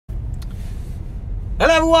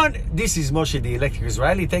Hello everyone, this is Moshe the Electric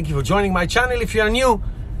Israeli. Thank you for joining my channel. If you are new,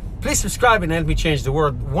 please subscribe and help me change the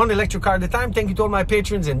world one electric car at a time. Thank you to all my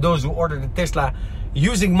patrons and those who ordered the Tesla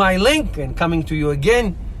using my link, and coming to you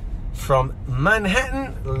again from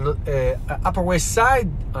Manhattan, Upper West Side,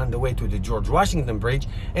 on the way to the George Washington Bridge.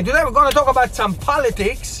 And today we're going to talk about some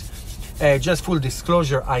politics. Just full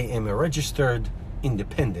disclosure, I am a registered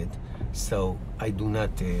independent, so I do not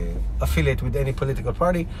affiliate with any political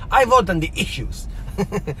party. I vote on the issues,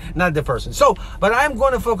 not the person. So, but I'm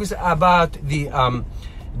going to focus about the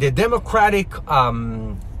Democratic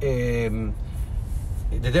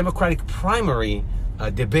primary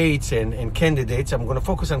debates and candidates. I'm going to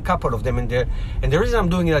focus on a couple of them in there, and the reason I'm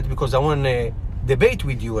doing that because I want to debate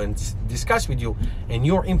with you and discuss with you, and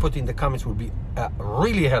your input in the comments will be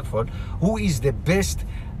really helpful. Who is the best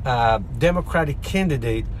Democratic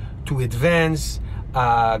candidate to advance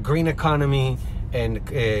green economy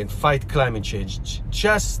and fight climate change?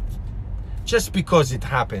 Just because it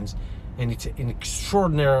happens, and it's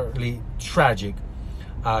extraordinarily tragic.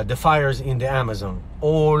 The fires in the Amazon,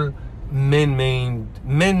 all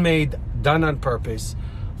man-made, done on purpose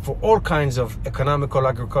for all kinds of economical,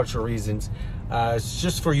 agricultural reasons. It's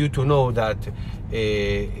just for you to know that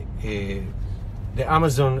the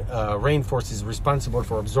Amazon rainforest is responsible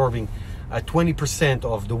for absorbing 20%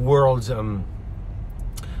 of the world's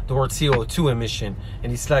CO2 emission,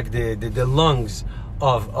 and it's like the lungs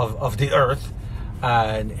of the earth,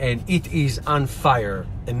 and it is on fire,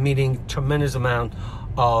 emitting tremendous amount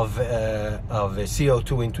of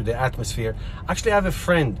CO2 into the atmosphere. Actually, I have a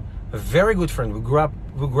friend, a very good friend. We grew up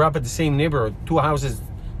at the same neighborhood, 2 houses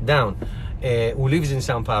down, who lives in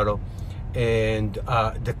Sao Paulo, and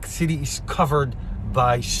the city is covered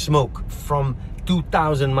by smoke from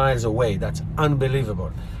 2,000 miles away. That's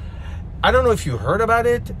unbelievable. I don't know if you heard about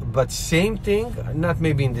it, but same thing, not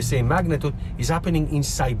maybe in the same magnitude, is happening in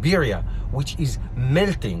Siberia, which is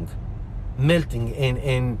melting,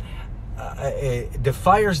 and the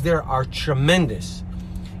fires there are tremendous.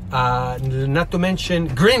 Not to mention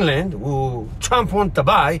Greenland, who Trump wants to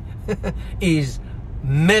buy, is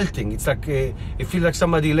melting. It's like it feels like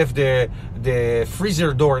somebody left the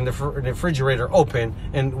freezer door in the refrigerator open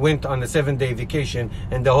and went on a 7-day vacation,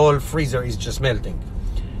 and the whole freezer is just melting.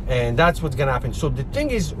 And that's what's gonna happen. So the thing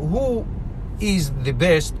is, who is the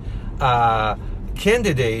best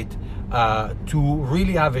candidate to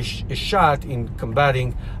really have a shot in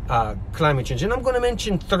combating climate change? And I'm going to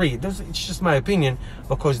mention 3. It's just my opinion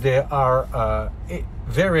because they are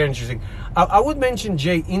very interesting. I would mention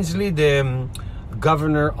Jay Inslee, the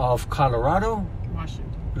governor of Colorado.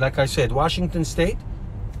 Washington. Like I said, Washington State.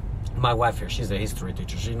 My wife here, she's a history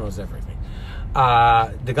teacher. She knows everything.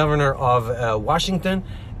 The governor of Washington,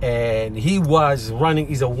 and he was running,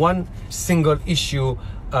 he's a one single issue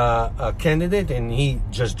candidate, and he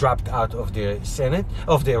just dropped out of the Senate,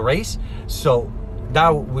 of the race. So that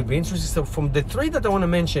would be interesting. So from the 3 that I want to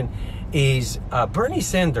mention is Bernie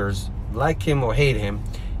Sanders, like him or hate him,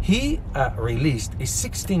 he released a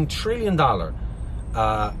 $16 trillion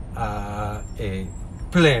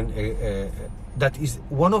plan that is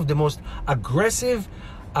one of the most aggressive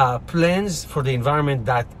plans for the environment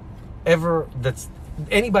that's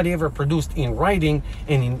anybody ever produced in writing,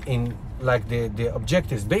 and in like the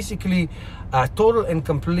objectives. Basically, total and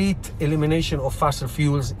complete elimination of fossil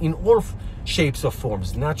fuels in all shapes of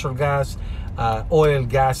forms: natural gas, oil,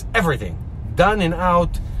 gas, everything, done and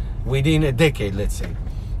out within a decade, let's say.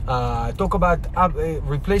 Talk about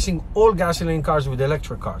replacing all gasoline cars with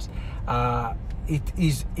electric cars. It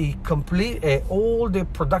is a complete all the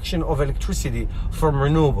production of electricity from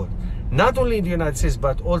renewable, not only in the United States,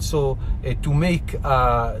 but also to make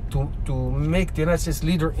the United States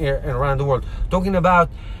leader around the world. Talking about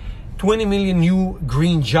 20 million new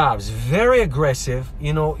green jobs. Very aggressive.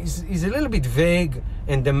 You know, is a little bit vague,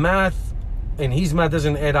 and the math, and his math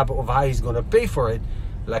doesn't add up of how he's going to pay for it,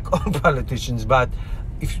 like all politicians. But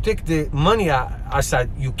if you take the money aside,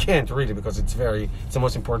 you can't really, because it's the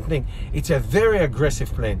most important thing. It's a very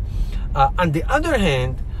aggressive plan. On the other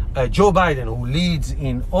hand, Joe Biden, who leads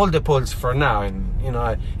in all the polls for now, and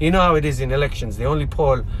you know how it is in elections. The only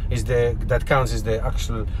poll is that counts is the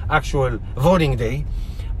actual voting day.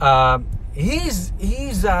 His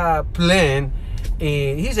plan.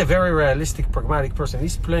 He's a very realistic, pragmatic person.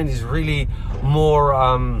 His plan is really more,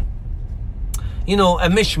 a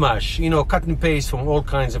mishmash, cut and paste from all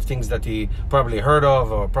kinds of things that he probably heard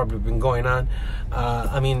of or probably been going on.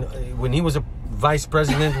 I mean, when he was a vice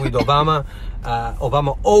president with Obama,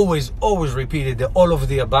 Obama always repeated the all of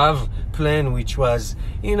the above plan, which was,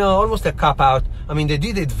 almost a cop-out. I mean, they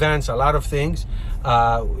did advance a lot of things,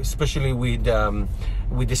 especially with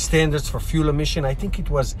with the standards for fuel emission. I think it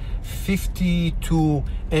was 52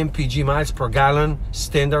 mpg miles per gallon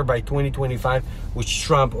standard by 2025, which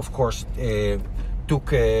Trump, of course, took,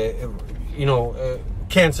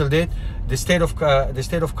 canceled it. The state of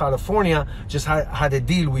California just had a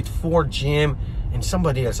deal with Ford, GM, and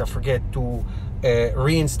somebody else, I forget, to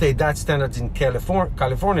reinstate that standards in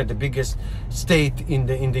California, the biggest state in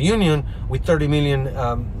the union with 30 million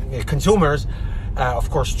consumers. Of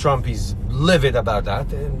course, Trump is livid about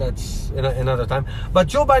that, and that's another time. But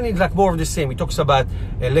Joe Biden is like more of the same. He talks about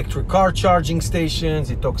electric car charging stations.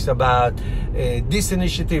 He talks about this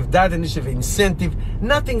initiative, that initiative, incentive.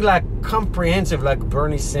 Nothing like comprehensive like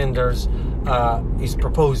Bernie Sanders is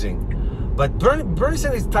proposing. But Bernie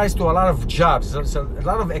Sanders ties to a lot of jobs, a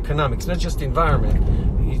lot of economics, not just environment.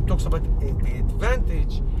 He talks about the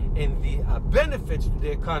advantage and the benefits to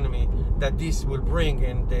the economy that this will bring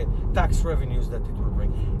and the tax revenues that it will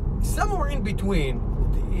bring. Somewhere in between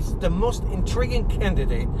is the most intriguing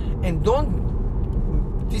candidate, and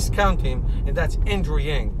don't discount him, and that's Andrew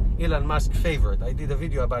Yang, Elon Musk's favorite. I did a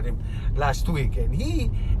video about him last week, and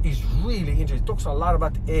he is really interesting. He talks a lot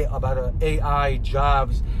about AI,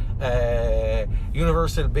 jobs,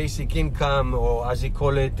 universal basic income, or as he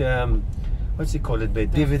call it, what's he call it?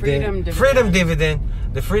 Dividend. The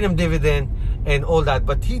freedom dividend and all that.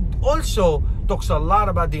 But he also talks a lot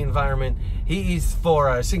about the environment. He is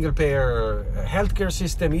for a single payer healthcare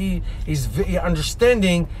system. He is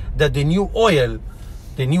understanding that the new oil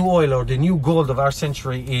or the new gold of our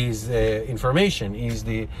century is information, is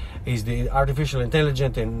the artificial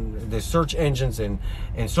intelligence and the search engines and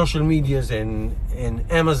social medias and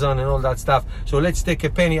Amazon and all that stuff. So let's take a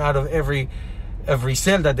penny out of every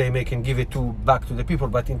sale that they make and give it back to the people.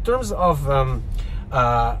 But in terms of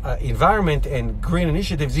environment and green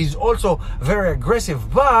initiatives, he's also very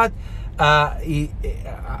aggressive. But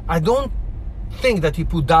I don't think that he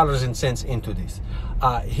put dollars and cents into this.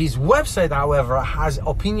 His website, however, has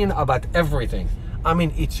opinion about everything. I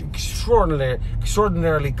mean, it's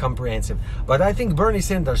extraordinarily comprehensive. But I think Bernie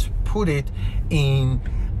Sanders put it in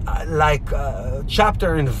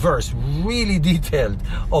chapter and verse, really detailed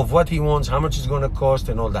of what he wants, how much it's going to cost,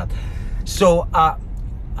 and all that. So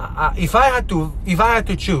if I have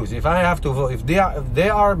to choose, if I have to vote, if they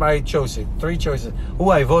are my choices, three choices, who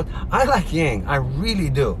I vote, I like Yang. I really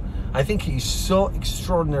do. I think he's so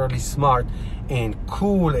extraordinarily smart and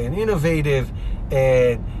cool and innovative,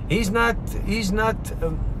 and he's not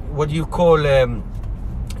what you call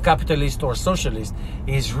capitalist or socialist.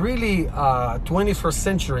 He's really 21st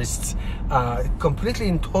centurist, completely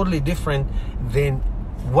and totally different than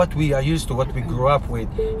what we are used to, what we grew up with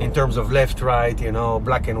in terms of left, right,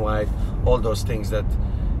 black and white, all those things that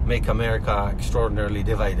make America extraordinarily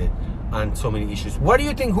divided on so many issues. What do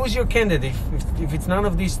you think? Who's your candidate? If it's none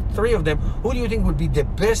of these three of them, who do you think would be the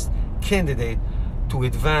best candidate to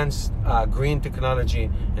advance green technology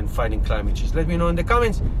and fighting climate change? Let me know in the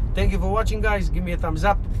comments. Thank you for watching, guys. Give me a thumbs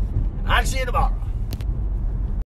up. I'll see you tomorrow.